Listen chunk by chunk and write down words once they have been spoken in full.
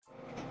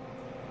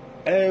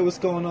Hey, what's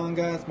going on,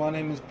 guys? My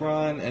name is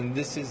Brian, and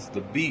this is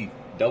the Beat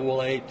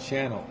Double A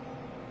channel.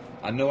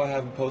 I know I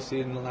haven't posted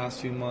in the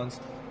last few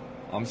months.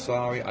 I'm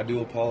sorry, I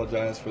do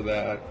apologize for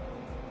that.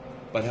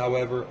 But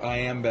however, I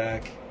am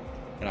back,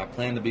 and I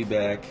plan to be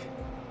back.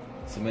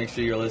 So make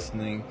sure you're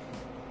listening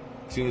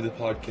to the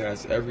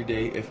podcast every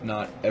day, if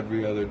not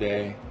every other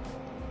day.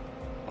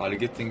 To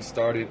get things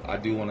started, I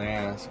do want to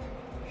ask,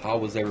 how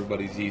was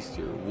everybody's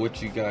Easter?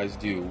 What you guys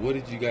do? What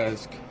did you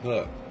guys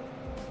cook?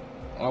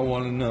 I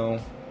want to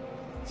know.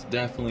 So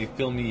definitely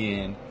fill me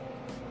in.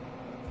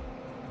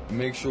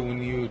 Make sure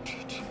when you're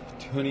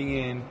tuning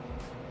in,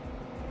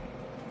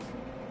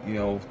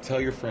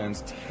 tell your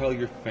friends, tell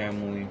your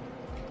family.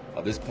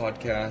 This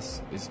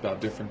podcast is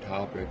about different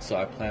topics, so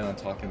I plan on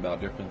talking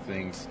about different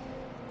things.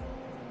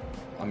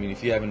 I mean,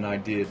 if you have an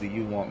idea that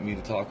you want me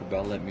to talk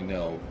about, let me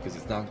know, because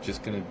it's not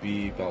just going to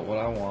be about what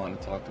I want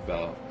to talk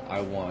about.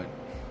 I want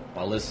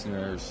my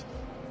listeners,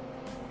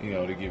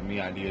 to give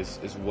me ideas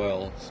as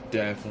well. So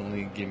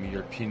definitely give me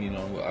your opinion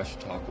on what I should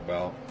talk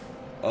about.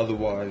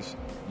 Otherwise,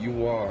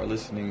 you are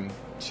listening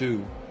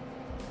to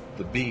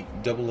the Beat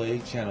Double A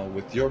channel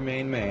with your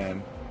main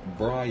man,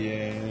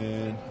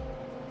 Brian.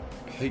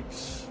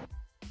 Peace.